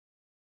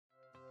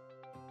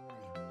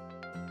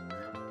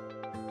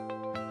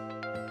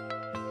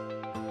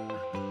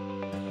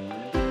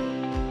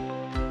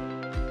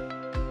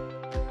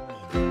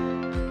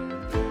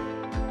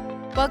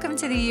Welcome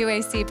to the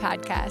UAC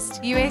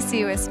podcast.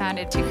 UAC was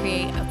founded to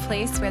create a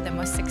place where the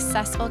most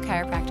successful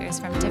chiropractors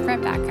from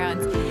different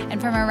backgrounds and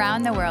from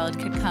around the world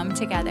could come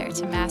together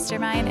to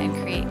mastermind and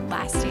create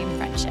lasting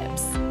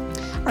friendships.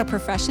 Our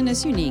profession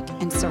is unique,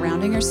 and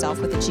surrounding yourself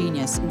with a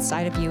genius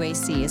inside of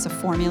UAC is a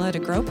formula to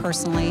grow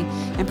personally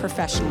and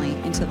professionally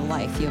into the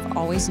life you have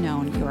always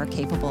known you are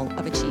capable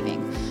of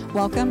achieving.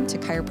 Welcome to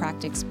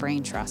Chiropractic's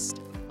Brain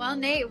Trust. Well,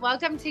 Nate,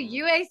 welcome to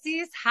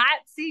UAC's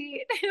hot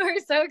seat. We're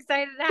so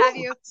excited to have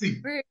you.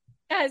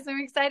 Yes, I'm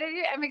excited.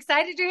 I'm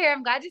excited you're here.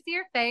 I'm glad to see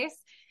your face.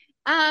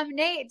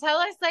 Nate, tell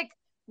us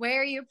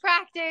where you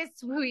practice,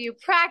 who you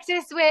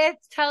practice with.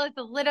 Tell us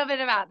a little bit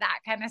about that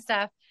kind of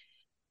stuff.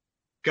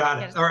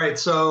 Got it. All right.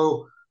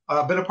 So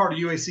I've been a part of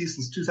UAC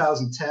since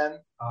 2010.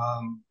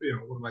 One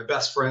of my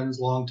best friends,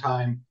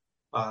 longtime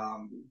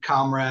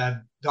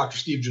comrade, Dr.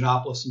 Steve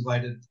Giannopoulos,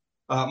 invited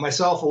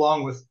myself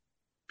along with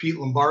Pete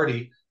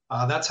Lombardi.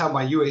 That's how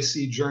my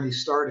UAC journey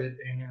started,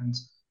 and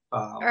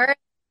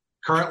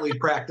currently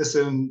practice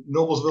in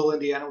Noblesville,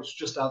 Indiana, which is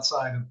just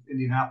outside of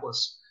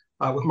Indianapolis,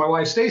 with my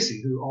wife,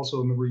 Stacy, who also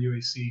a member of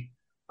UAC.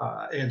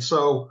 And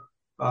so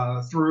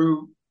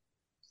through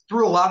a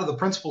lot of the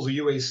principles of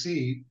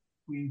UAC,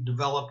 we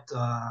developed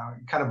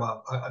kind of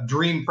a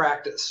dream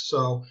practice.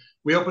 So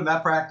we opened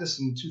that practice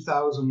in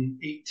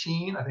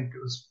 2018. I think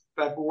it was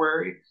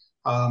February.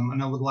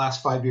 And over the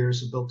last 5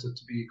 years, have built it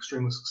to be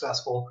extremely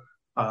successful.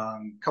 A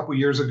couple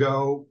years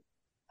ago,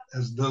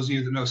 as those of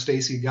you that know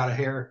Stacy, got a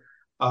hair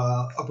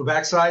up her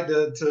backside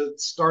to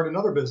start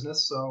another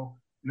business. So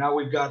now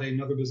we've got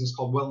another business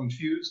called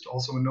Well-Infused,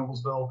 also in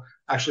Noblesville,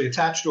 actually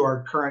attached to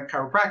our current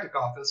chiropractic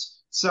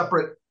office,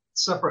 separate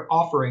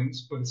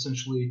offerings, but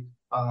essentially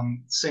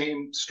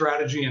same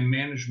strategy and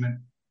management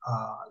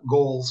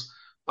goals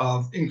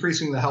of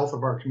increasing the health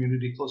of our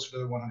community closer to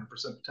the 100%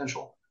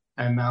 potential.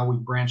 And now we've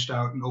branched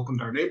out and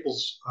opened our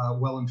Naples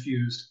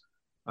Well-Infused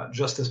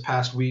just this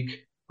past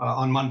week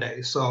on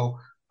Monday. So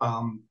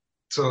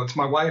it's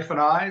my wife and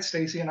I,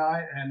 Stacy and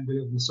I, and we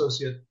have an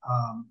associate,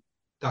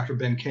 Dr.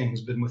 Ben King,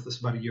 who's been with us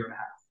about a year and a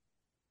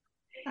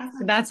half.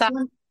 That's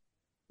awesome.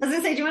 I was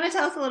gonna say, do you want to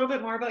tell us a little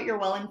bit more about your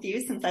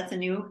Well-Infused, since that's a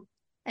new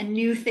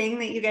thing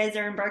that you guys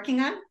are embarking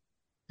on?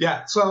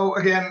 Yeah. So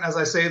again, as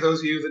I say, those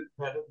of you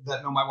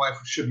that know my wife,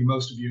 which should be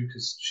most of you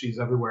because she's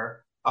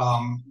everywhere,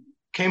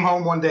 came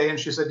home one day and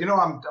she said,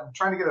 I'm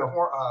trying to get an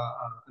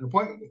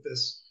appointment with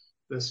this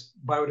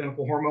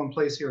bioidentical hormone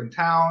place here in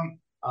town.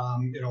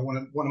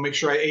 Want to make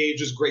sure I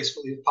age as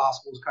gracefully as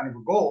possible is kind of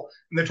her goal.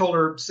 And they told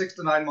her 6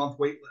 to 9 month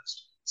wait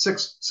list.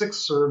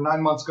 Six or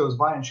 9 months goes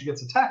by and she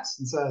gets a text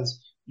and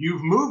says,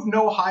 "You've moved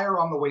no higher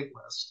on the wait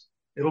list.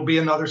 It'll be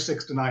another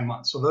 6 to 9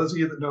 months." So those of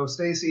you that know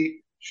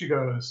Stacy, she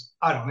goes,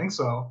 "I don't think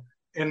so."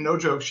 And no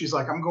joke, she's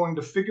like, "I'm going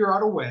to figure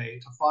out a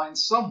way to find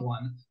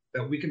someone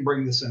that we can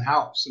bring this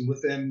in-house." And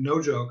within, no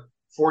joke,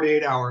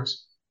 48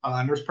 hours,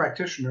 a nurse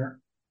practitioner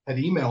had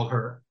emailed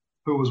her,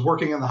 who was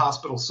working in the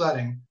hospital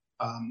setting.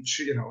 This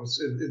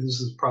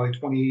is probably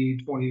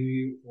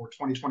 2020 or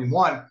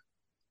 2021,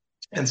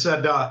 and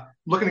said,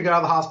 "Looking to get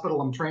out of the hospital.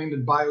 I'm trained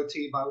in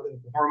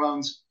bioidentical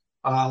hormones.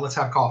 Let's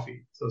have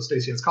coffee." So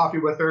Stacy has coffee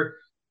with her.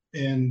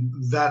 And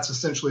that's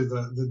essentially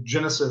the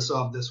genesis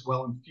of this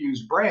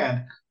Well-Infused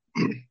brand,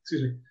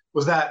 excuse me,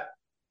 was that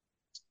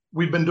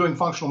we've been doing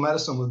functional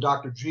medicine with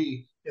Dr.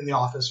 G in the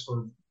office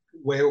for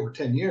way over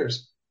 10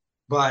 years.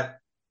 But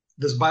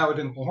this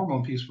bioidentical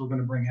hormone piece we're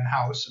going to bring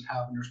in-house and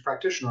have a nurse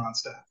practitioner on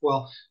staff.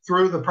 Well,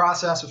 through the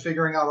process of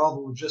figuring out all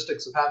the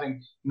logistics of having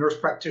a nurse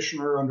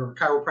practitioner under a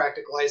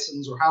chiropractic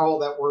license or how all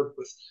that worked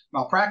with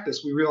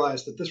malpractice, we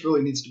realized that this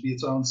really needs to be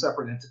its own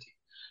separate entity.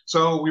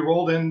 So we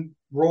rolled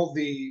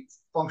the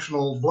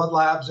functional blood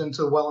labs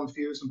into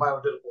Well-Infused and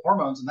bioidentical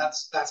hormones, and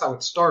that's how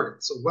it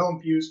started. So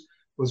Well-Infused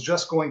was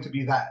just going to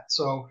be that.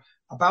 So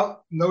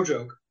about, no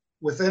joke,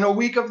 within a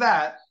week of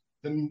that,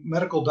 the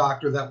medical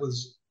doctor that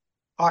was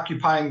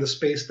occupying the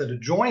space that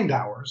adjoined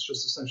ours,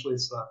 just essentially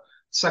it's the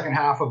second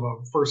half of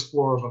a first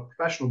floor of a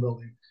professional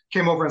building,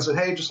 came over and said,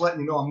 "Hey, just letting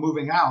you know I'm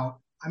moving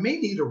out. I may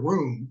need a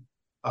room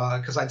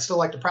because I'd still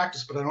like to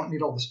practice, but I don't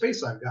need all the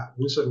space I've got."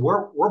 We said,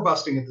 we're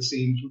busting at the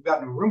seams. We've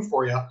got no room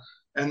for you.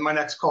 And my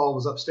next call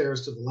was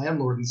upstairs to the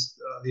landlord and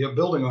the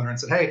building owner and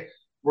said, "Hey,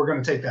 we're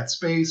going to take that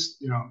space.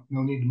 No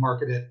need to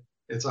market it.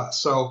 It's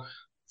us." So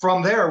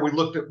from there, we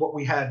looked at what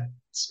we had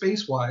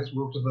space-wise.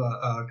 We worked with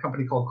a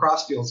company called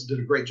Crossfields that did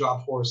a great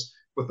job for us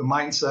with the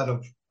mindset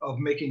of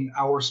making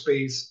our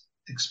space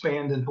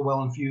expand into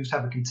Well-Infused,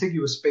 have a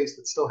contiguous space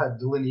that still had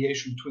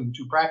delineation between the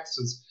two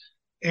practices.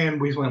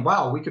 And we went,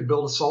 wow, we could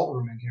build a salt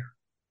room in here.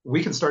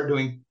 We can start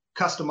doing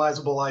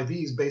customizable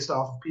IVs based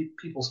off of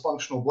people's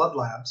functional blood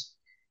labs.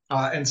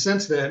 And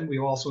since then, we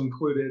also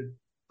included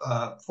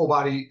full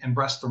body and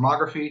breast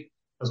thermography,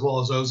 as well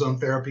as ozone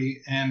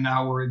therapy. And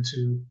now we're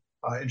into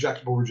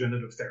injectable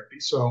regenerative therapy.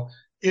 So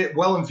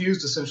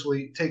Well-Infused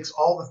essentially takes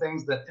all the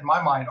things that, in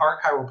my mind,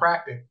 aren't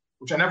chiropractic,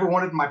 which I never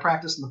wanted in my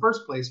practice in the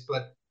first place,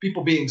 but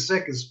people being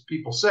sick is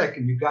people sick,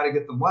 and you've got to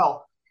get them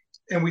well.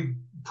 and we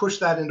push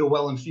that into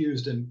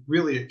Well-Infused, and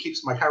really it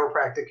keeps my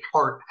chiropractic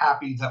heart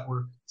happy that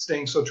we're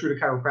staying so true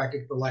to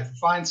chiropractic, the life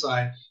refined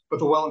side, but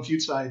the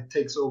Well-Infused side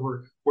takes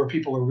over where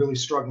people are really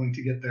struggling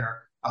to get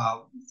their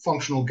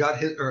functional gut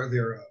hit, or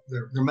their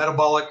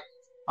metabolic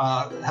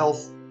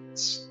health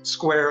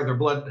square, their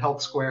blood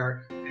health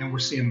square, and we're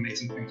seeing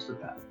amazing things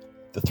with that.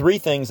 The 3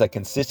 things I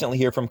consistently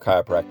hear from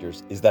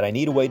chiropractors is that I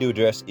need a way to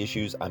address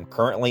issues I'm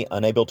currently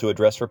unable to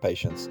address for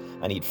patients,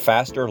 I need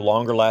faster,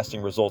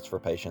 longer-lasting results for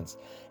patients,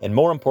 and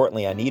more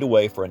importantly, I need a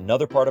way for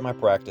another part of my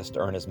practice to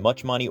earn as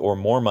much money or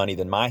more money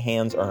than my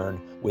hands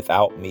earn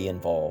without me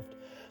involved.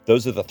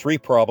 Those are the 3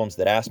 problems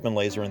that Aspen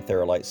Laser and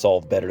Theralite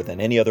solve better than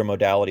any other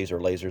modalities or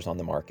lasers on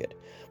the market.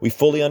 We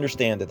fully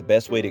understand that the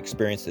best way to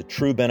experience the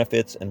true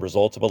benefits and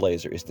results of a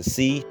laser is to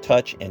see,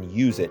 touch, and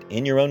use it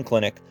in your own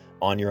clinic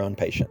on your own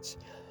patients.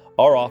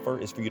 Our offer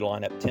is for you to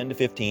line up 10 to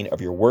 15 of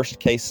your worst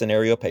case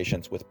scenario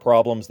patients with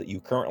problems that you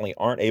currently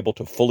aren't able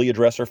to fully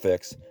address or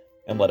fix,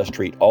 and let us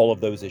treat all of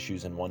those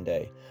issues in one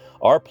day.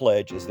 Our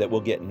pledge is that we'll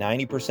get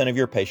 90% of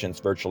your patients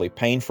virtually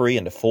pain-free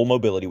and to full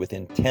mobility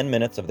within 10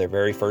 minutes of their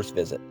very first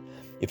visit.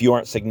 If you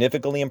aren't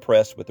significantly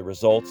impressed with the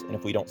results, and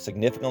if we don't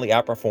significantly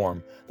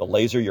outperform the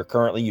laser you're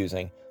currently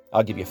using,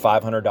 I'll give you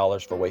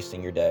 $500 for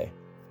wasting your day.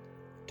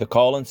 To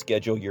call and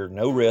schedule your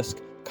no-risk,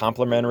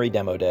 complimentary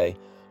demo day,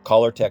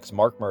 call or text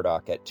Mark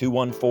Murdoch at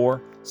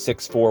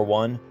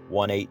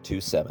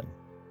 214-641-1827.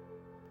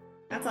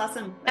 That's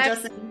awesome.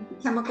 Adjusting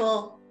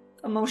chemical,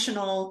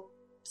 emotional,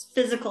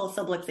 physical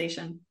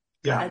subluxation.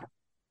 Yeah.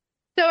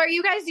 So are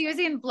you guys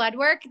using blood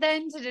work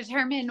then to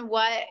determine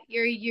what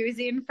you're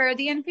using for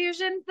the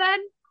infusions then?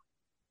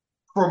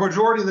 For a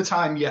majority of the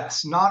time,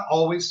 yes. Not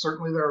always.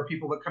 Certainly there are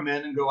people that come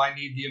in and go, I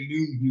need the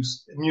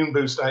immune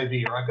boost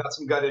IV, or I've got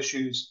some gut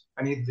issues.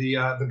 I need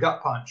the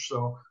gut punch.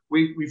 So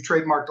we've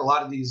trademarked a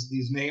lot of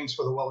these names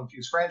for the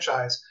Well-Infused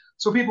franchise.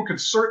 So people could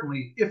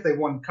certainly, if they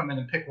want to come in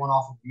and pick one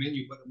off of the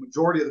menu, but the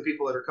majority of the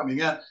people that are coming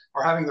in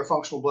are having their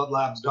functional blood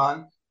labs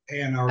done.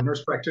 And our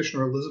nurse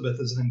practitioner, Elizabeth,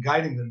 is then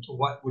guiding them to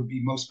what would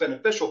be most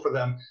beneficial for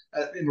them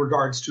in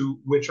regards to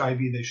which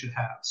IV they should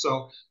have.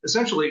 So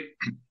essentially,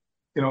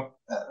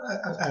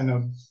 I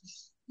know,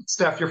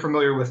 Steph, you're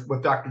familiar with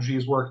Dr.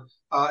 G's work.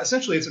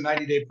 Essentially, it's a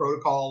 90-day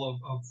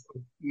protocol of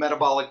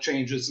metabolic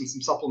changes and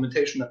some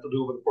supplementation that they'll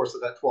do over the course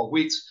of that 12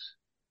 weeks.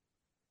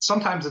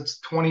 Sometimes it's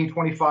 20,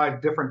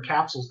 25 different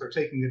capsules they're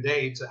taking a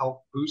day to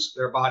help boost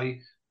their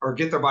body or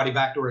get their body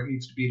back to where it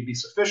needs to be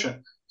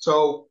sufficient.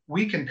 So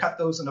we can cut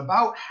those in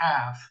about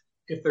half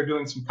if they're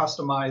doing some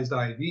customized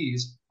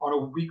IVs on a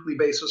weekly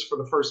basis for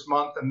the first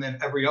month, and then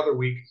every other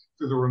week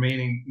through the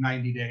remaining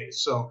 90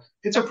 days. So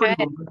it's a pretty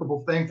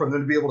remarkable thing for them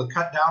to be able to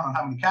cut down on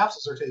how many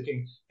capsules they're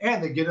taking,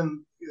 and they get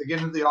into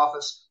the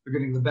office, they're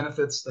getting the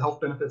benefits, the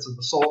health benefits of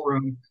the salt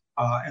room,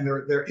 and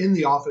they're in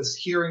the office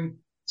hearing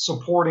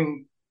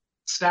supporting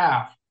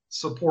staff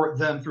support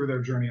them through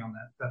their journey on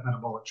that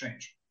metabolic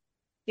change.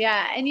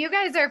 Yeah, and you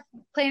guys are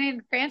planning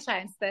to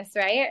franchise this,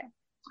 right?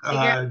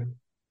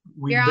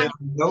 We've been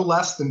no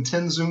less than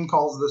 10 Zoom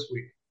calls this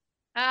week.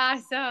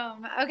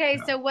 Awesome. Okay,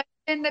 yeah. So what's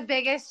been the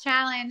biggest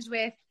challenge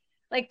with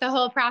like the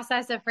whole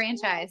process of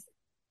franchise?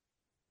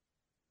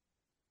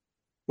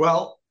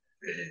 Well,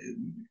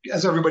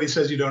 as everybody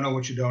says, you don't know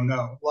what you don't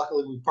know.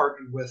 Luckily, we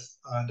partnered with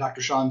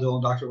Dr. Sean Dill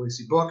and Dr.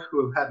 Lacey Book,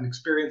 who have had an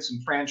experience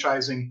in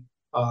franchising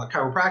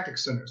chiropractic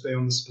centers. They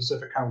own the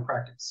specific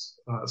chiropractic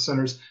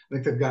centers. I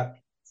think they've got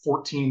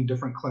 14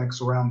 different clinics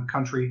around the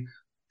country,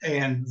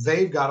 and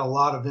they've got a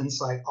lot of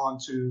insight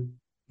onto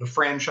the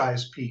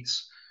franchise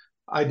piece.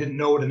 I didn't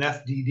know what an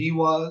FDD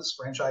was,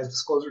 franchise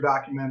disclosure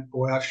document.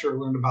 Boy, I've sure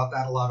learned about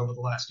that a lot over the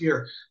last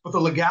year. But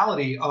the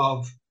legality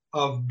of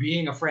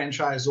being a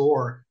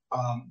franchisor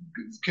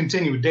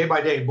continue day by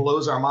day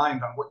blows our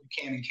mind on what you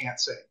can and can't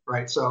say,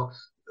 right? So,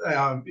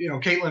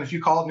 Caitlin, if you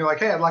called and you're like,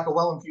 hey, I'd like a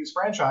Well-Infused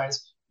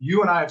franchise,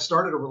 you and I have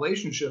started a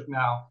relationship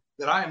now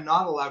that I am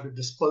not allowed to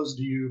disclose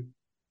to you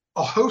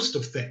a host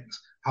of things,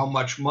 how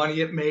much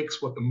money it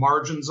makes, what the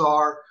margins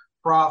are,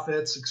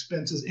 profits,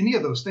 expenses, any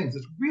of those things.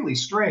 It's really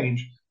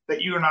strange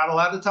that you are not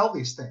allowed to tell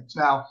these things.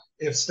 Now,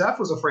 if Steph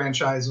was a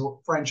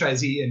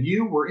franchisee and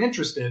you were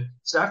interested,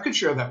 Steph could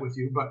share that with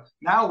you. But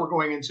now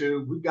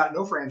we've got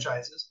no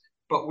franchises,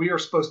 but we are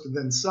supposed to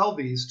then sell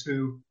these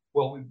to,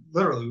 well,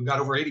 we've got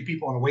over 80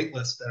 people on a wait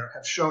list that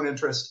have shown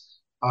interest.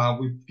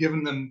 We've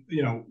given them,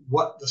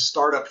 what the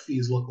startup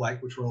fees look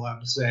like, which we're allowed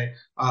to say.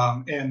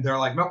 And they're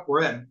like, nope,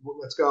 we're in.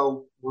 Let's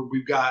go.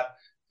 We've got,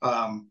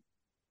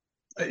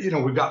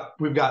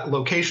 we've got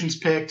locations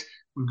picked.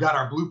 We've got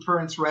our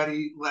blueprints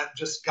ready.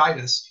 Just guide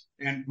us.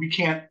 And we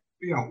can't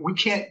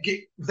get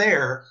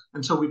there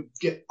until we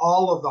get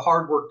all of the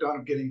hard work done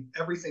of getting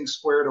everything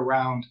squared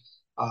around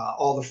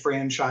all the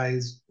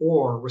franchise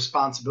or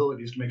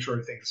responsibilities to make sure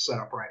everything is set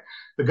up right.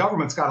 The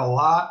government's got a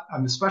lot,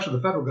 especially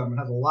the federal government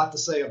has a lot to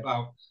say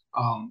about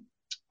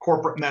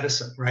corporate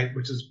medicine, right?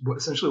 Which is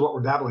essentially what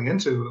we're dabbling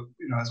into,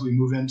 as we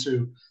move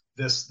into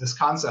this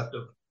concept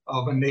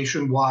of a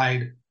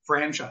nationwide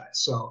franchise.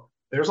 So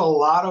there's a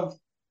lot of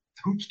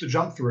hoops to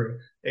jump through.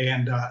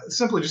 And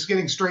simply just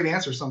getting straight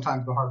answers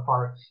sometimes the hard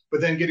part,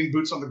 but then getting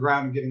boots on the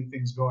ground and getting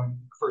things going in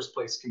the first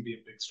place can be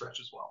a big stretch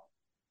as well.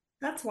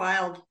 That's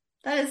wild.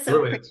 That is so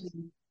Really crazy.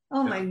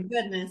 Oh my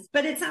goodness.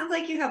 But it sounds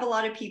like you have a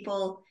lot of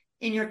people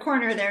in your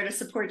corner there to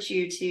support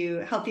you, to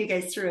help you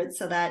guys through it,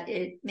 so that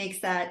it makes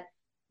that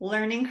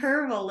learning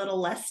curve a little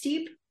less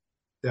steep.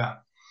 Yeah.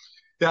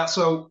 Yeah.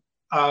 So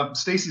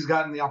Stacy's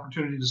gotten the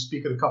opportunity to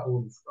speak at a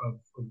couple of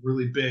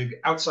really big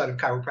outside of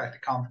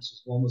chiropractic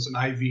conferences. One was an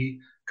IV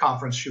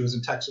conference she was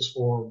in Texas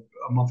for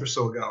a month or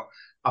so ago.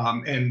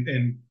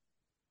 And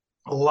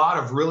a lot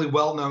of really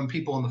well-known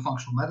people in the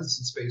functional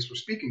medicine space were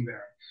speaking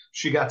there.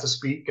 She got to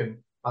speak, and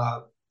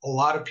a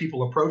lot of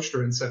people approached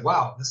her and said,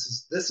 wow,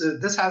 this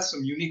has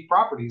some unique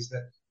properties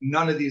that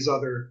none of these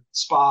other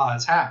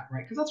spas have,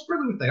 right? Because that's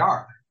really what they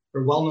are.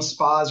 They're wellness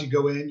spas. You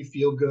go in, you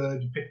feel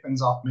good, you pick things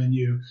off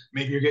menu.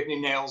 Maybe you're getting your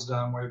nails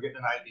done while you're getting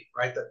an IV,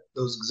 right? That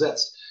those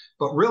exist.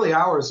 But really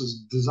ours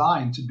is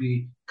designed to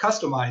be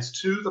customized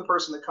to the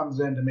person that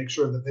comes in, to make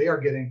sure that they are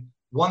getting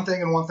one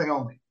thing and one thing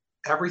only.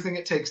 Everything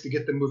it takes to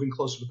get them moving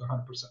closer to their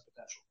 100%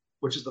 potential,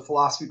 which is the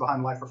philosophy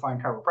behind Life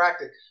Refined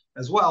Chiropractic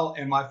as well,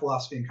 and my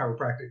philosophy in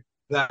chiropractic,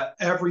 that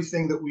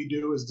everything that we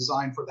do is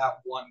designed for that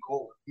one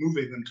goal,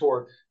 moving them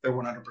toward their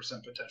 100%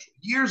 potential.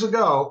 Years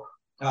ago,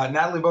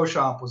 Natalie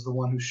Beauchamp was the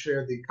one who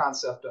shared the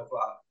concept of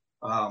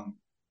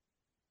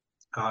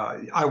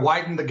I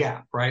widened the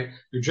gap, right?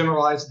 Your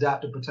generalized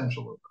adaptive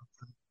potential.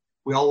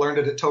 We all learned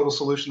it at Total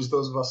Solutions,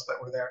 those of us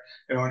that were there.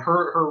 And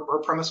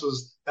her premise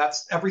was,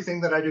 that's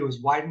everything that I do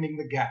is widening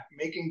the gap,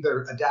 making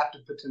their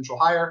adaptive potential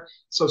higher,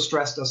 so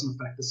stress doesn't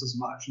affect us as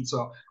much. And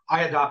so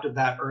I adopted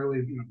that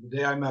early. The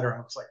day I met her, I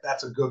was like,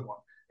 that's a good one.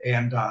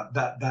 And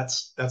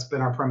that's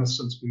been our premise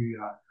since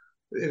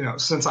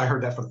since I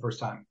heard that for the first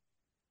time.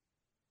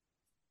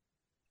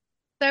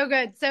 So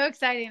good. So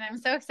exciting. I'm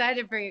so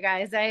excited for you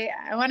guys. I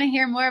want to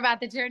hear more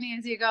about the journey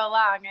as you go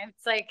along.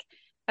 It's like,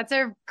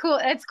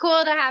 it's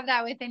cool to have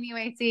that within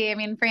UAC. I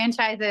mean,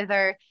 franchises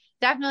are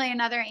definitely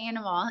another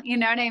animal, you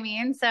know what I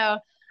mean? So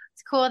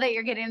it's cool that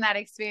you're getting that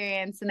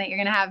experience and that you're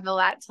going to have a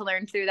lot to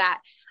learn through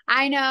that.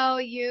 I know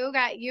you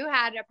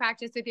had a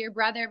practice with your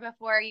brother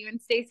before you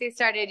and Stacy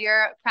started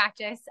your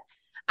practice.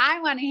 I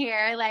want to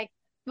hear, like,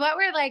 what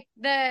were like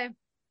the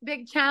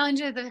big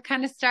challenges of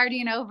kind of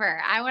starting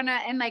over?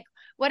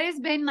 What has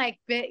been like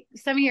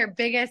some of your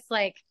biggest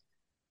like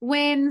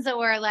wins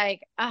or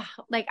like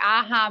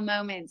aha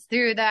moments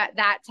through that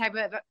type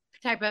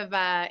of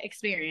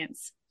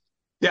experience?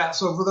 Yeah.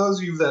 So for those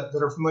of you that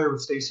are familiar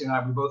with Stacy and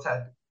I, we both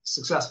had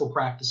successful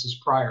practices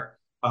prior.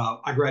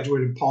 I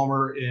graduated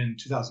Palmer in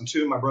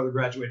 2002. My brother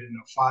graduated in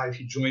 2005.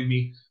 He joined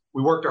me.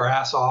 We worked our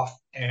ass off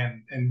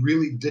and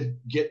really did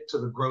get to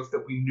the growth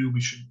that we knew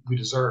we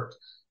deserved.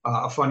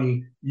 A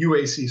funny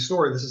UAC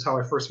story. This is how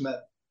I first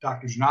met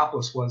Dr.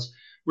 Janopoulos.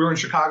 We were in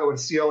Chicago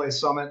at CLA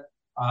Summit.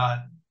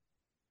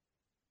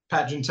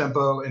 Pat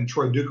Gentempo and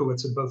Troy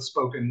Dukowitz had both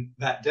spoken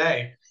that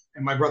day.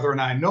 And my brother and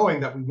I,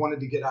 knowing that we wanted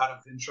to get out of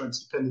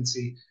insurance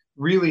dependency,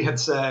 really had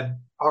said,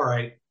 all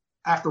right,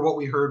 after what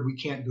we heard, we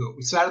can't do it.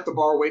 We sat at the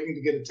bar waiting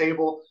to get a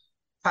table.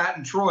 Pat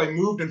and Troy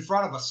moved in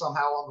front of us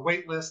somehow on the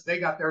wait list. They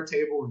got their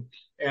table,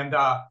 and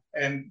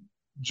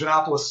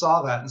Janopoulos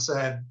saw that and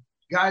said,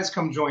 guys,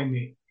 come join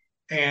me.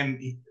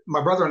 And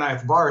my brother and I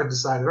at the bar had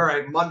decided, all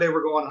right, Monday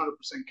we're going 100%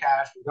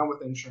 cash. We're done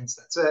with insurance.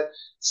 That's it.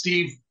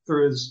 Steve,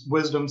 through his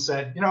wisdom,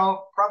 said,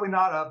 probably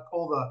not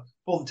pull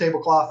the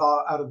tablecloth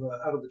out of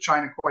the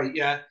china quite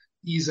yet.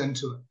 Ease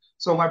into it.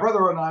 So my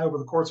brother and I, over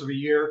the course of a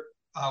year,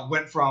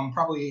 went from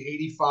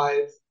probably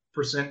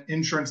 85%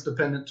 insurance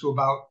dependent to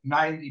about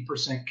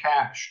 90%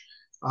 cash.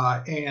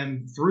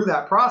 And through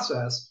that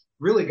process,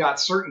 really got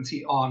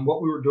certainty on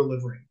what we were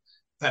delivering.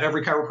 That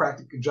every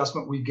chiropractic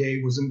adjustment we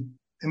gave was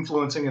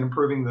influencing and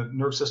improving the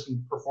nerve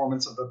system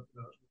performance of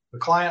the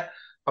client,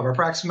 of our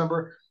practice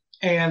member,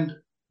 and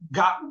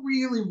got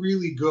really,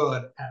 really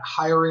good at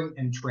hiring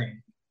and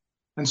training.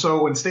 And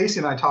so when Stacy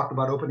and I talked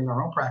about opening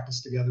our own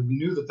practice together, we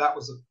knew that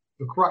was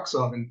the crux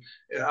of, and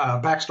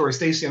backstory,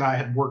 Stacy and I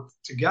had worked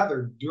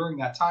together during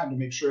that time to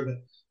make sure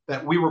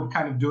that we were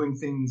kind of doing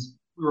things,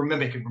 we were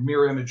mimicking,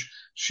 mirror image.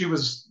 She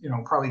was,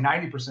 probably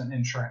 90%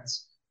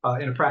 insurance.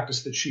 In a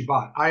practice that she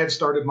bought. I had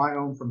started my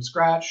own from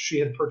scratch. She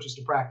had purchased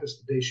a practice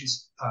the day she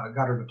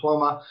got her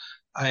diploma,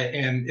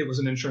 and it was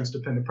an insurance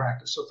dependent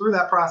practice. So through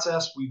that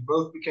process, we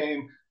both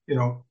became,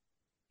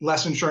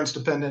 less insurance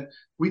dependent.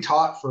 We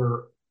taught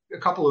for a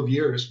couple of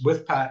years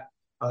with Pat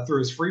through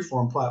his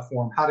Freeform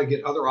platform how to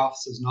get other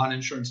offices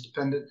non-insurance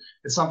dependent.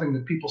 It's something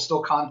that people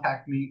still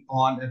contact me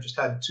on. I've just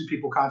had 2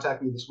 people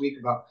contact me this week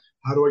about,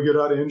 how do I get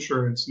out of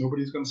insurance?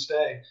 Nobody's going to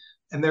stay.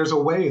 And there's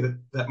a way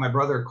that my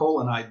brother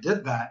Cole and I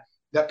did that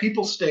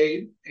people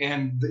stayed,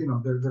 and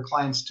their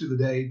clients to the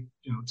day,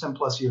 10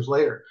 plus years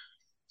later.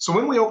 So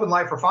when we opened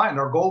Life Refined,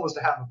 our goal was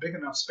to have a big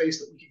enough space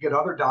that we could get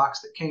other docs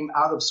that came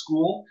out of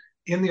school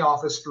in the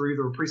office through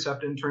either a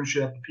precept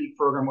internship, a peak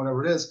program,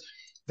 whatever it is,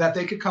 that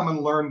they could come and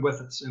learn with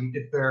us. And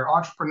if they're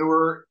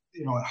entrepreneur,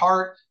 at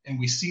heart, and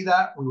we see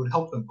that, we would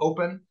help them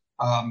open.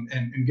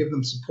 and give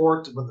them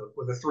support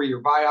with a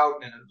 3-year buyout.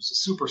 And it was a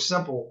super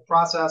simple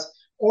process.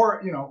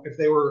 Or, if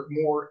they were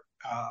more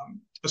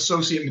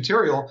associate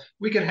material,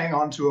 we could hang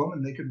on to them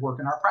and they could work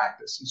in our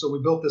practice. And so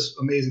we built this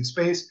amazing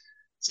space.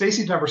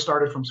 Stacy's never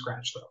started from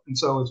scratch though. And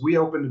so as we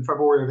opened in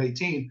February of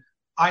 18,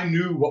 I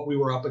knew what we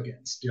were up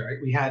against. Right?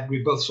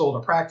 We both sold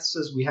our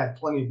practices. We had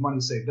plenty of money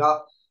saved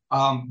up,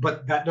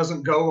 but that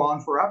doesn't go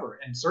on forever.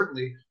 And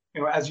certainly,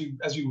 as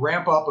you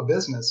ramp up a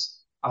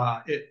business,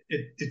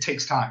 it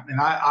takes time. And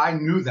I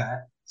knew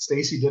that.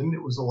 Stacy didn't.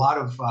 It was a lot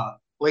of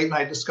late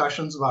night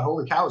discussions about,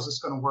 holy cow, is this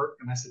going to work?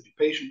 And I said, be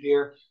patient,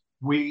 dear.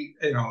 We,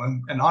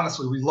 and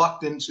honestly, we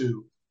lucked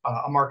into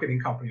a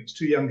marketing company. It was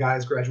 2 young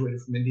guys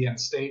graduated from Indiana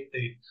State.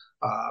 They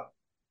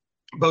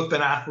both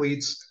been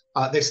athletes.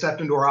 They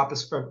stepped into our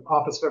office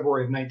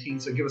February of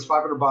 19, said, give us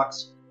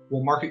 $500.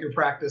 We'll market your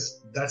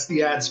practice. That's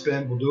the ad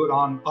spend. We'll do it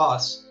on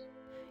us.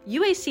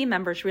 UAC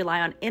members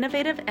rely on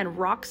innovative and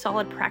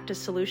rock-solid practice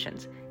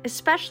solutions,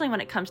 especially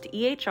when it comes to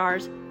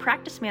EHRs,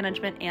 practice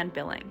management, and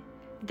billing.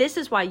 This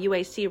is why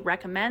UAC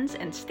recommends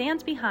and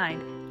stands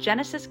behind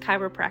Genesis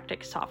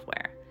Chiropractic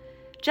software.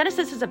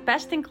 Genesis is a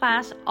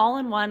best-in-class,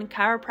 all-in-one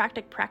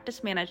chiropractic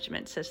practice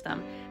management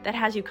system that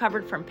has you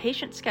covered from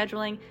patient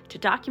scheduling to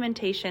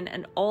documentation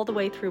and all the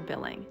way through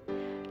billing.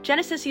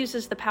 Genesis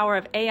uses the power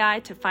of AI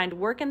to find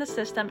work in the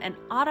system and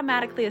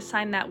automatically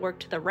assign that work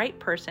to the right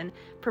person,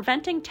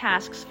 preventing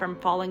tasks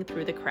from falling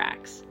through the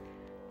cracks.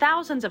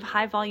 Thousands of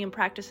high-volume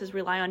practices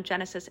rely on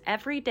Genesis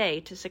every day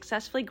to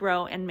successfully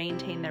grow and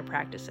maintain their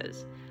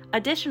practices.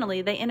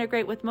 Additionally, they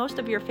integrate with most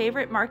of your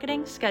favorite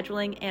marketing,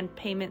 scheduling, and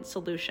payment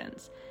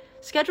solutions.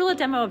 Schedule a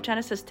demo of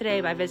Genesis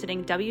today by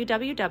visiting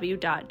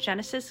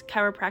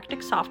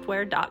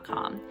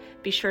www.genesischiropracticsoftware.com.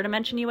 Be sure to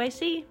mention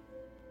UAC.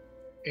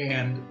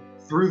 And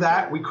through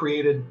that, we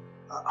created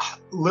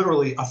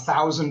literally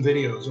 1,000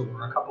 videos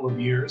over a couple of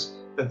years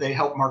that they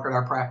helped market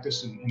our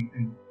practice,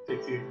 and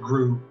it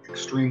grew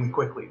extremely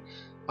quickly.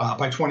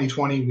 By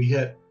 2020, we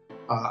hit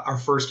our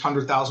first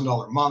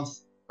 $100,000 month.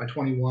 By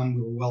 21,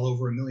 we were well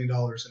over $1 million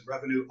in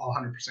revenue, all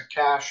 100%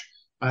 cash.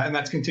 And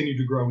that's continued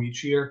to grow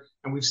each year.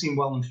 And we've seen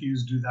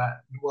Well-Infused do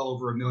that well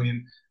over $1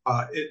 million.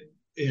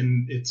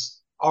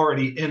 It's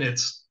already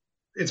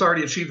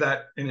achieved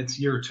that in its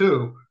year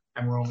 2,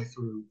 and we're only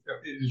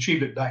it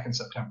achieved it back in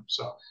September.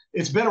 So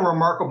it's been a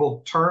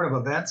remarkable turn of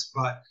events,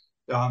 but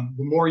the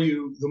more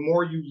you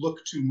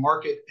look to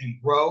market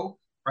and grow,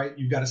 right,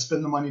 you've got to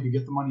spend the money to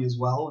get the money as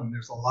well. And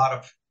there's a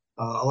lot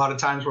of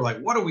times we're like,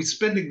 what are we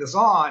spending this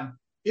on?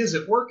 Is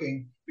it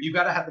working? But you've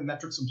got to have the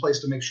metrics in place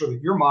to make sure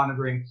that you're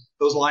monitoring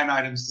those line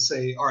items to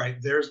say, all right,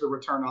 there's the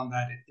return on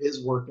that. It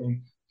is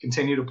working.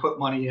 Continue to put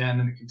money in,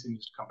 and it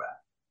continues to come back.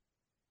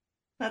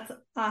 That's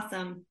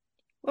awesome.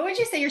 What would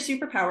you say your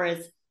superpower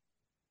is?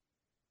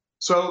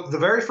 So the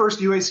very first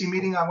UAC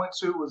meeting I went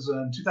to was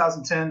in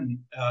 2010.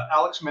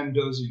 Alex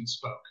Mendosian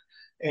spoke,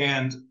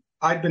 and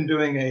I'd been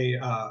doing a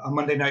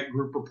Monday night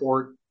group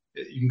report.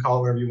 You can call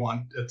it whatever you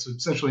want. It's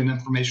essentially an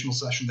informational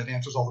session that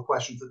answers all the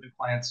questions that new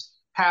clients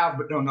have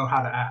but don't know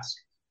how to ask.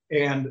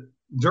 And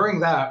during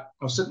that,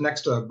 I was sitting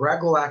next to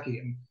Brad Glowacki,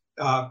 and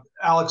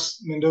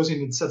Alex Mendosian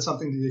had said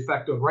something to the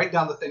effect of, write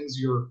down the things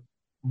you're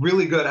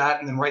really good at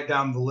and then write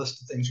down the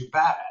list of things you're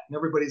bad at. And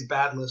everybody's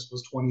bad list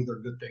was 20, their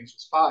good things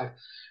was 5.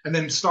 And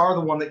then star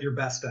the one that you're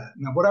best at.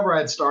 Now, whatever I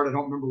had started, I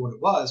don't remember what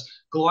it was.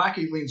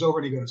 Glowacki leans over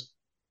and he goes,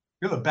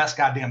 you're the best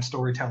goddamn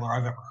storyteller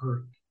I've ever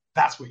heard.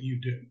 That's what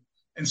you do.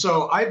 And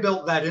so I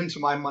built that into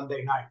my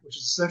Monday night, which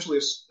is essentially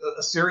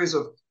a series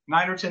of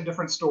 9 or 10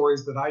 different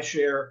stories that I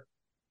share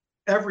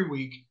every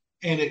week.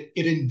 And it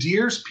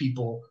endears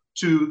people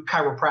to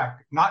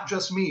chiropractic, not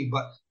just me,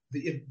 but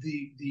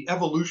the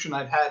evolution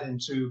I've had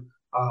into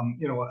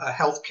a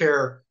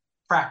healthcare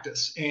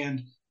practice.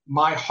 And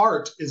my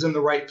heart is in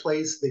the right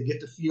place. They get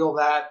to feel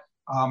that,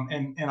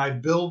 and I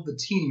build the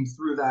team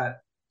through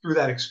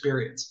that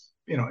experience.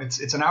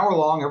 It's an hour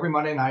long every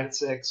Monday night at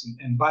 6,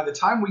 and by the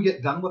time we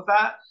get done with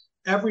that,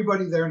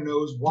 everybody there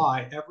knows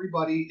why.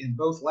 Everybody in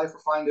both Life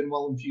Refined and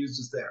Well-Infused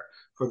is there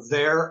for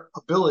their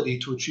ability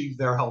to achieve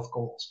their health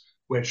goals,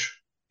 which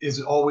is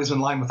always in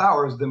line with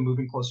ours, them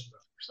moving closer to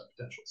 100%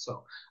 potential.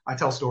 So I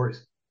tell stories.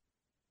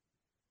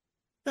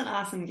 It's an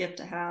awesome gift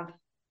to have.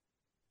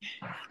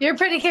 You're a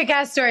pretty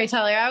kick-ass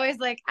storyteller. I always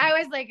like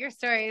your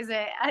stories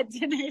at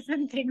dinners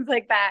and things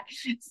like that.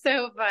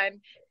 So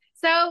fun.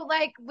 So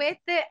like with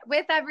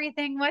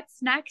everything,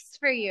 what's next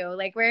for you?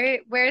 Like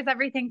where's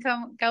everything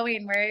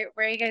going? Where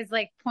are you guys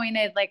like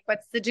pointed? Like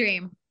what's the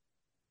dream?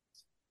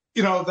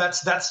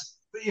 That's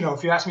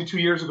if you asked me 2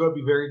 years ago, it'd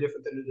be very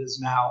different than it is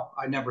now.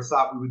 I never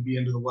thought we would be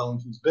into the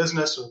Well-Infused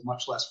business, or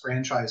much less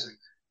franchising.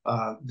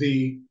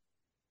 The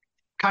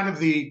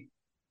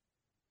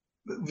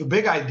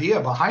big idea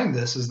behind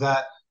this is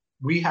that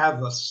we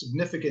have a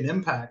significant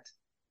impact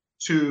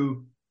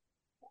to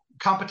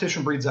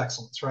competition breeds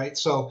excellence, right?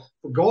 So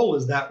the goal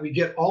is that we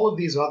get all of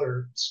these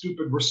other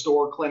stupid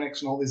restore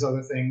clinics and all these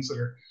other things that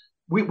are,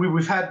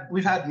 we've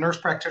had nurse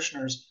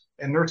practitioners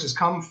and nurses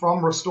come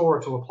from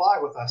restore to apply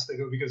with us. They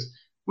go, because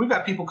we've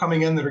got people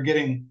coming in that are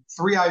getting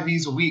 3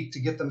 IVs a week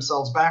to get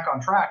themselves back on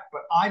track,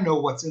 but I know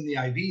what's in the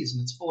IVs,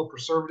 and it's full of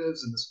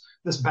preservatives and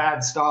this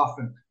bad stuff,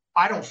 and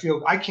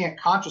I can't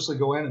consciously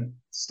go in and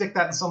stick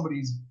that in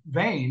somebody's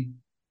vein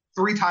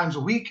 3 times a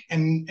week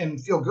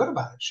and feel good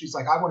about it. She's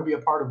like, I want to be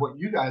a part of what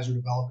you guys are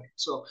developing.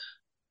 So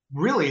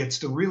really, it's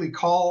to really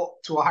call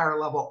to a higher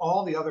level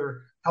all the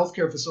other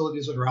healthcare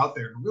facilities that are out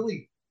there and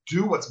really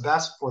do what's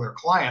best for their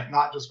client,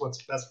 not just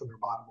what's best for their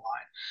bottom line.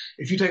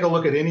 If you take a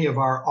look at any of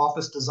our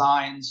office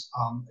designs,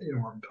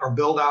 our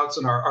build outs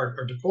and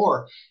our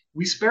decor,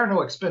 we spare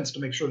no expense to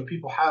make sure that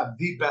people have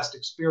the best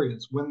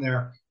experience when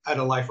they're at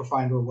a Life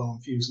Refined or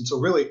Well-Infused. And so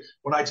really,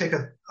 when I take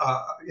a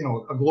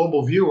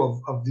global view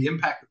of the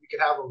impact that we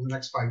could have over the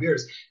next 5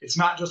 years, it's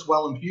not just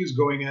Well-Infused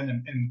going in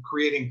and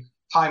creating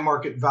high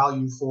market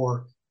value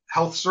for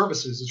health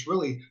services. It's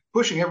really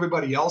pushing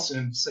everybody else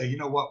in to say, you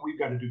know what, we've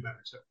got to do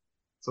better too.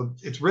 So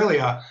it's really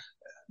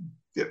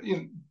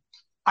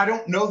I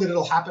don't know that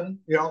it'll happen.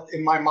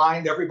 In my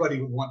mind, everybody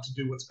would want to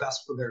do what's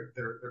best for their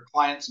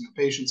clients and their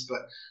patients.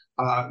 But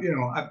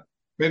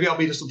maybe I'll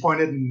be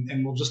disappointed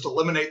and we'll just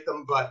eliminate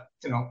them. But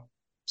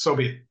so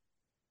be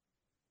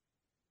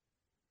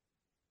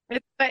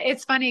it.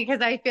 It's funny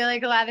because I feel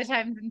like a lot of the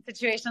times in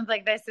situations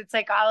like this, it's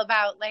like all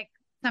about like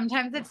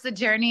sometimes it's the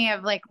journey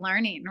of like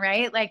learning,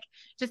 right? Like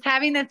just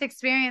having this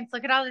experience.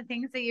 Look at all the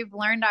things that you've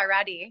learned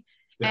already,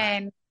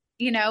 and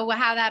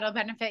how that'll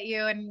benefit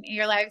you and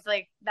your lives.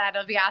 Like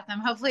that'll be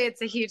awesome. Hopefully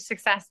it's a huge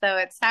success though.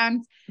 It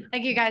sounds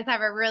like you guys have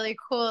a really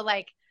cool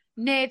like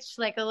niche,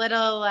 like a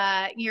little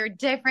you're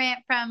different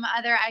from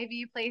other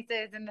IV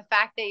places, and the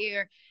fact that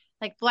you're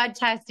like blood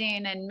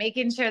testing and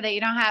making sure that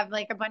you don't have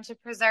like a bunch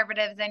of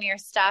preservatives in your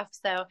stuff.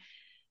 So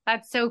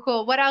that's so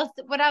cool. What else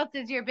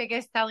is your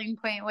biggest selling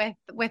point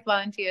with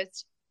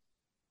Well-Infused?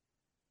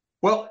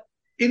 Well,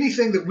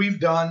 anything that we've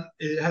done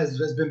has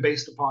been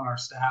based upon our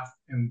staff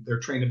and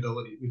their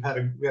trainability. We had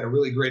a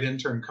really great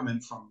intern come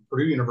in from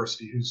Purdue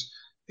University whose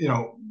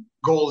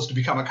goal is to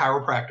become a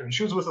chiropractor, and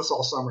she was with us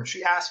all summer.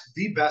 She asked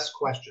the best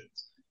questions.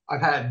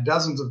 I've had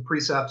dozens of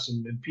precepts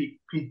and peak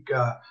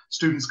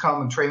students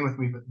come and train with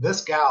me, but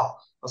this gal,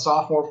 a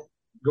sophomore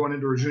going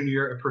into her junior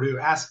year at Purdue,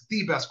 asked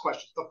the best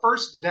questions. The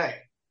first day,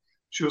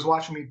 she was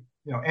watching me,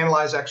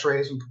 analyze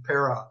X-rays and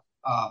prepare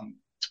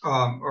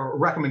a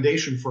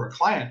recommendation for a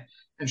client.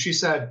 And she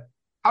said,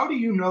 how do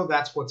you know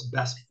that's what's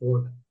best for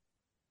them?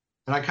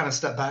 And I kind of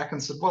stepped back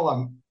and said, well,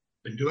 I've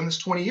been doing this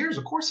 20 years.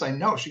 Of course I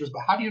know. She goes,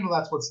 but how do you know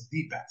that's what's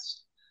the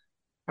best?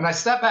 And I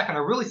stepped back and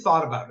I really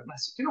thought about it. And I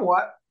said, you know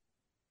what?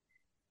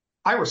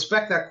 I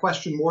respect that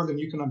question more than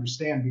you can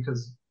understand,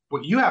 because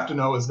what you have to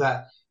know is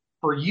that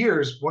for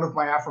years, one of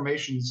my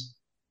affirmations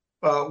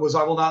was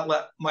I will not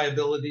let my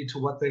ability to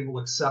what they will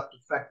accept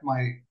affect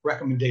my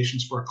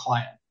recommendations for a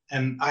client.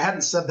 And I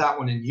hadn't said that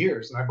one in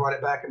years. And I brought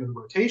it back into the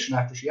rotation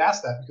after she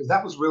asked that, because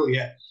that was really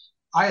it.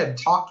 I had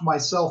talked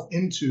myself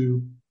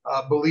into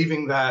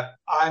believing that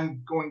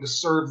I'm going to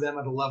serve them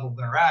at a level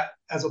they're at,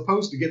 as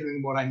opposed to giving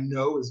them what I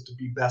know is to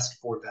be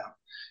best for them.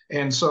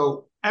 And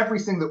so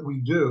everything that we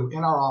do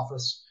in our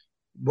office,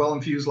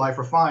 Well-Infused, Life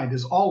Refined,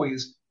 is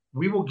always,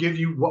 we will give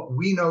you what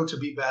we know to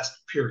be best,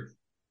 period.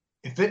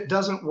 If it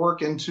doesn't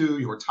work into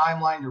your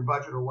timeline, your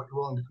budget, or what you're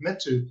willing to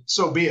commit to,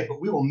 so be it. But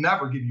we will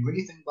never give you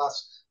anything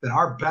less than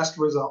our best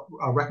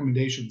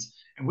recommendations.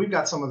 And we've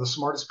got some of the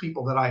smartest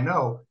people that I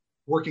know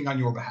working on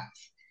your behalf.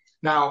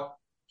 Now,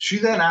 she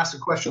then asked a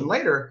question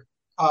later,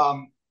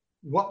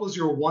 what was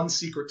your one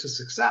secret to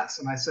success?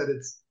 And I said,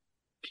 it's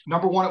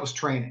number one, it was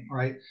training,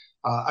 right?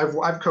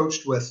 I've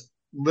coached with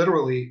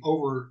literally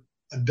over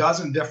a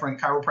dozen different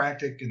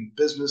chiropractic and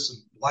business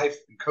and life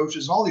and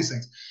coaches and all these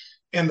things.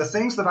 And the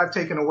things that I've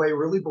taken away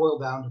really boil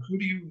down to who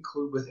do you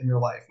include within your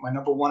life? My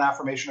number one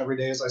affirmation every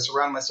day is I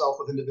surround myself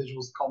with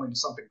individuals that call me to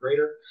something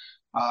greater.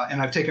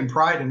 And I've taken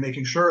pride in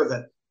making sure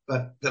that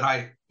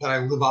I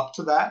live up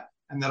to that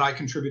and that I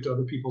contribute to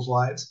other people's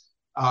lives.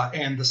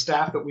 And the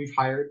staff that we've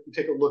hired, we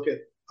take a look at,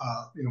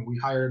 we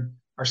hired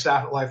our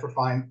staff at Life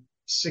Refined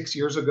 6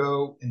 years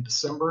ago in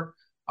December.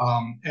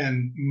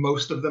 And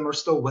most of them are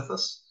still with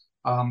us.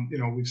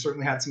 We've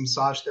certainly had some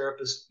massage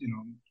therapists,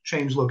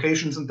 change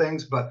locations and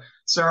things, but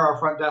Sarah, our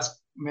front desk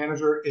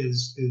manager,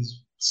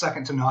 is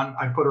second to none.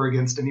 I put her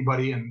against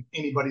anybody in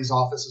anybody's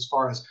office as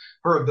far as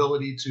her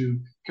ability to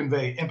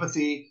convey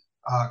empathy,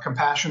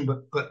 compassion,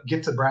 but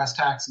get to brass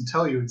tacks and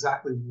tell you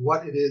exactly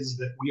what it is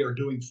that we are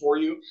doing for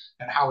you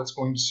and how it's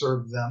going to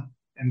serve them.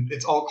 And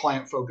it's all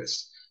client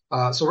focused.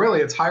 So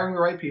really, it's hiring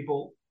the right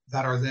people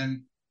that are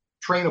then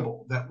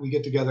trainable, that we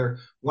get together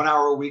 1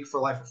 hour a week for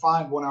Life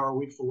Refined, 1 hour a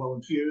week for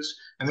Well-Infused,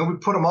 and then we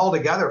put them all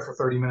together for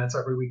 30 minutes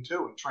every week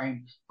too, and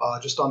train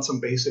just on some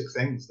basic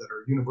things that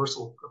are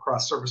universal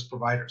across service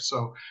providers.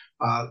 So,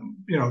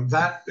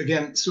 that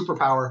again,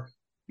 superpower.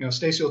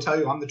 Stacy will tell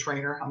you I'm the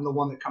trainer. I'm the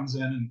one that comes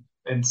in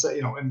and say,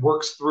 and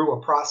works through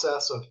a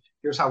process of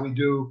here's how we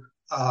do,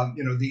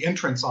 the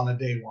entrance on a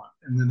day one,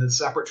 and then the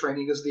separate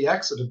training is the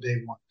exit of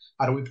day one.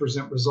 How do we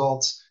present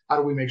results? How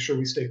do we make sure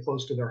we stay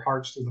close to their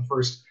hearts through the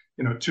first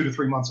 2 to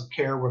 3 months of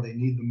care where they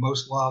need the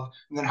most love?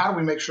 And then how do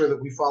we make sure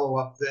that we follow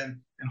up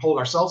then and hold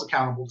ourselves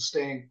accountable to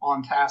staying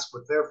on task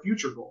with their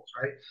future goals,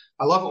 right?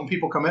 I love it when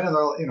people come in and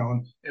they'll,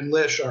 and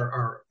Lish,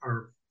 our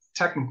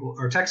technical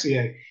or tech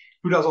CA,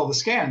 who does all the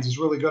scans, is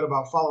really good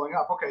about following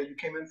up. Okay, you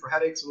came in for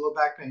headaches and low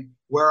back pain.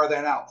 Where are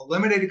they now?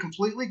 Eliminated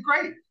completely?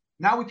 Great.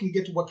 Now we can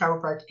get to what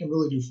chiropractic can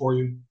really do for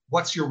you.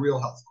 What's your real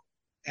health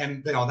goal?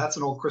 And that's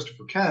an old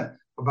Christopher Kent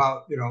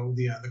about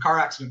the car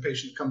accident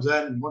patient that comes in,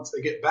 and once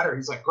they get better,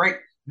 he's like, great,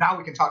 now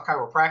we can talk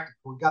chiropractic.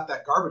 We got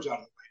that garbage out of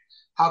the way.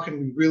 How can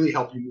we really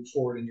help you move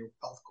forward in your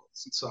health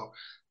goals? And so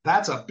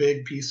that's a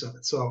big piece of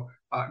it. So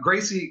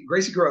Gracie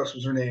Gross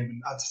was her name,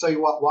 and to tell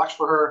you what, watch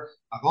for her.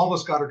 I've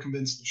almost got her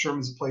convinced that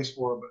Sherman's a place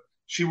for her, but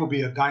she will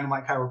be a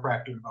dynamite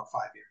chiropractor in about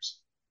 5 years.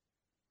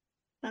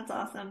 That's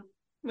awesome.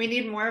 We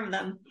need more of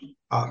them.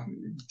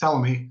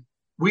 Telling me,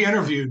 we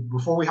interviewed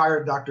before we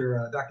hired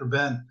Dr.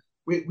 Ben.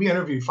 We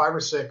interviewed 5 or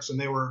 6, and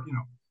they were,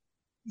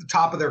 the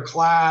top of their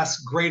class,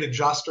 great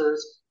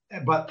adjusters,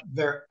 but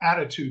their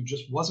attitude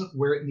just wasn't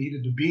where it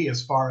needed to be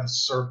as far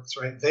as service,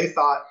 right? They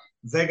thought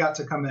they got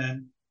to come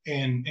in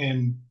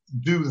and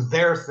do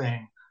their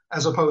thing,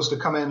 as opposed to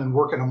come in and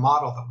work in a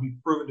model that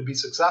we've proven to be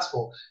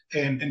successful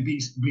and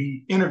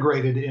be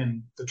integrated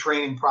in the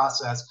training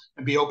process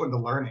and be open to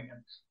learning.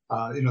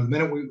 And the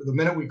minute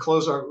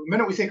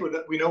we think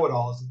we know it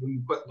all is when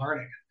we quit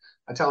learning.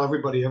 I tell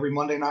everybody every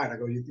Monday night, I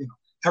go,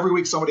 every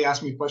week somebody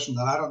asks me a question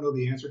that I don't know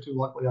the answer to.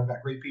 Luckily, I've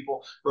got great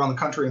people around the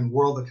country and the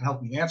world that can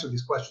help me answer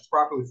these questions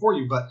properly for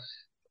you. But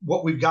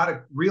what we've got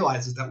to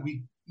realize is that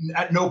we,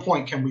 at no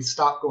point can we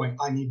stop going,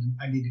 I need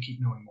to keep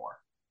knowing more.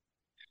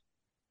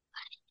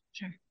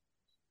 Sure.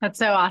 That's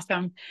so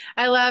awesome.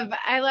 I love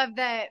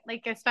that,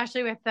 like,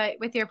 especially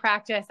with your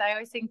practice, I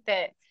always think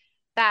that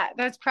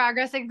those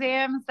progress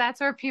exams, that's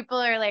where people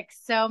are like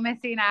so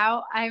missing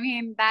out. I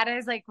mean, that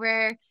is like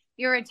where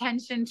your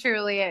attention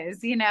truly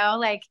is,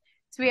 like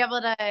to be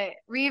able to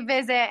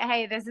revisit,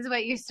 hey, this is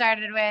what you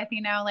started with,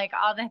 like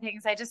all the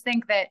things. I just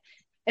think that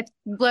it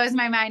blows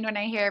my mind when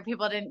I hear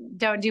people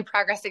don't do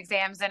progress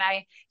exams. And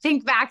I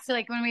think back to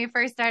like when we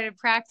first started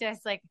practice,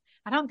 like,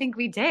 I don't think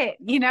we did,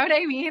 you know what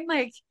I mean?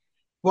 Like,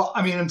 well,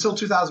 I mean, until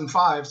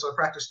 2005. So I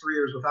practiced 3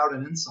 years without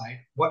an insight.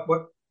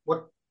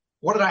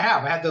 What did I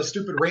have? I had those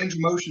stupid range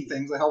of motion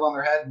things I held on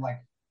their head and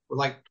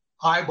like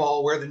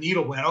eyeball where the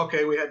needle went.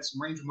 Okay, we had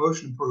some range of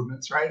motion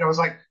improvements, right? And I was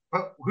like,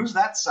 well, who's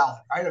that selling,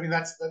 right? I mean,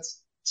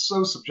 that's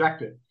so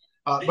subjective.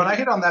 But I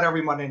hit on that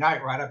every Monday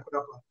night, right? I put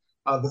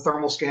up the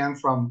thermal scan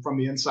from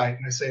the Insight,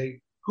 and I say,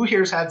 who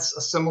here's had a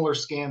similar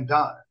scan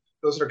done?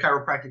 Those are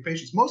chiropractic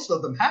patients. Most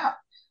of them have.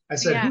 I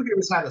said, who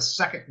here's had a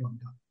second one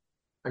done?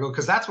 I go,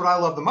 because that's what I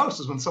love the most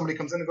is when somebody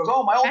comes in and goes,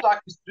 oh, my old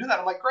doctor used to do that.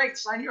 I'm like, great,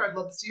 sign here. I'd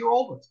love to see your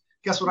old ones.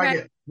 Guess what I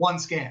get? One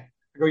scan.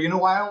 I go, you know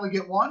why I only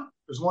get one?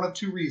 There's one of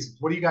 2 reasons.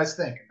 What do you guys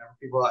think? And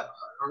people are like,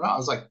 I don't know. I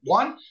was like,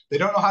 1, they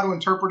don't know how to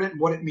interpret it and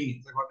what it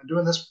means. Like, I've been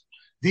doing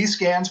these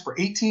scans for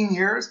 18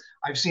 years.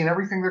 I've seen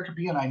everything there could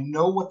be, and I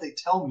know what they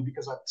tell me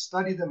because I've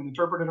studied them and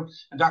interpreted them.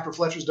 And Dr.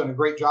 Fletcher's done a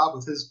great job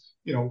with his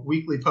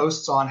weekly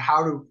posts on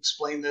how to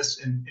explain this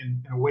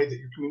in a way that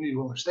your community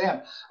will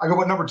understand. I go,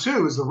 but number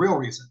 2 is the real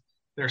reason.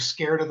 They're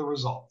scared of the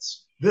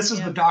results. This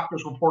is the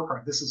doctor's report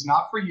card. This is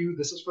not for you.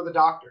 This is for the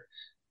doctor.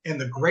 And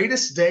the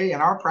greatest day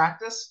in our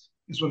practice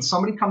is when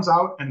somebody comes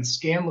out and the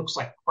scan looks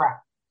like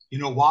crap. You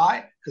know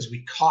why? Because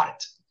we caught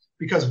it.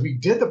 Because we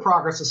did the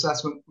progress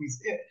assessment.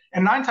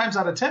 And 9 times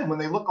out of 10, when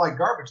they look like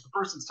garbage, the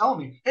person's telling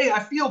me, hey,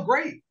 I feel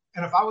great.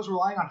 And if I was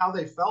relying on how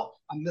they felt,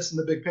 I'm missing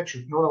the big picture.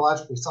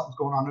 Neurologically, something's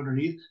going on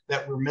underneath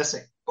that we're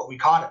missing. But we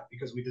caught it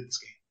because we did the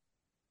scan.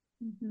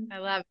 Mm-hmm. I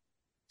love it.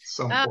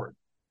 So important.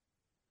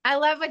 I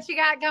love what you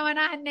got going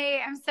on, Nate.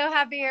 I'm so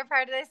happy you're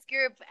part of this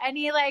group.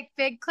 Any like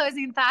big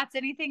closing thoughts,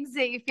 any things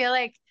that you feel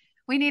like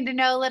we need to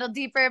know a little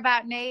deeper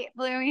about Nate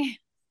Blume?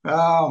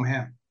 Oh,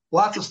 man.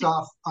 Lots of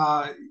stuff.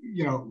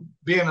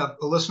 Being a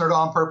listener to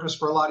On Purpose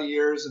for a lot of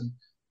years.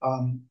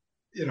 And,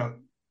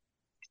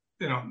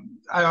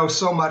 I owe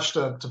so much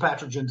to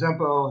Patrick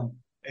Gentempo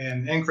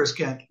and Chris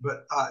Kent.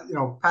 But,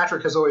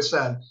 Patrick has always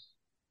said,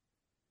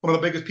 one of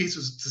the biggest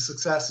pieces to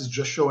success is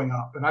just showing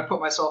up. And I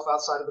put myself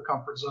outside of the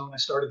comfort zone. I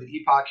started the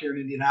EPOC here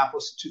in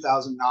Indianapolis in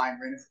 2009,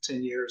 ran it for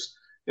 10 years.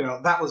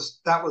 That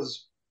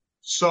was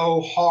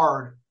so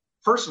hard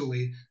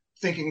personally,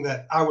 thinking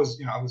that I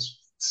was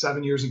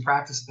 7 years in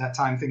practice at that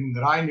time, thinking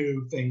that I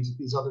knew things that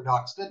these other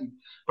docs didn't.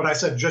 But I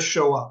said, just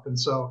show up. And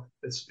so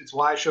it's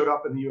why I showed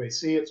up in the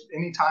UAC. It's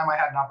anytime I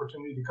had an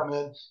opportunity to come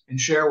in and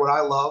share what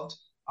I loved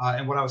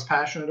and what I was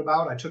passionate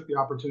about, I took the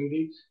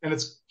opportunity. And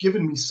it's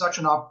given me such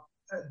an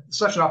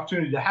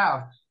opportunity to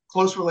have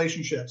close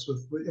relationships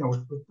with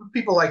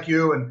people like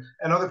you and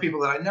other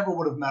people that I never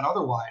would have met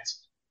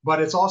otherwise.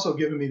 But it's also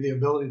given me the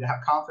ability to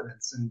have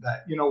confidence in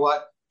that,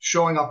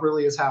 showing up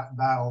really is half the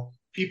battle.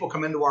 People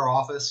come into our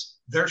office,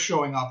 they're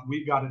showing up.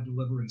 We've got to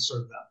deliver and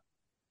serve them.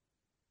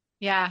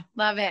 Yeah,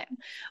 love it.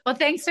 Well,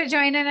 thanks for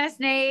joining us,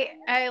 Nate.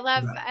 I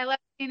love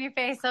seeing your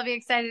face. I'll be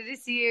excited to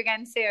see you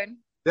again soon.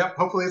 Yep,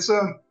 hopefully it's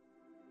soon.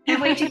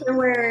 Can't wait to hear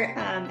where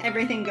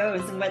everything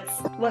goes and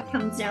what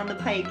comes down the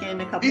pike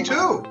in a couple Me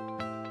too.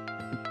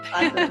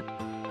 Awesome.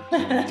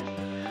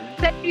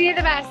 Sending you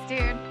the best,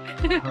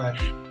 dude. All right.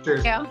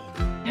 Cheers. Yeah. All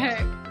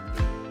right.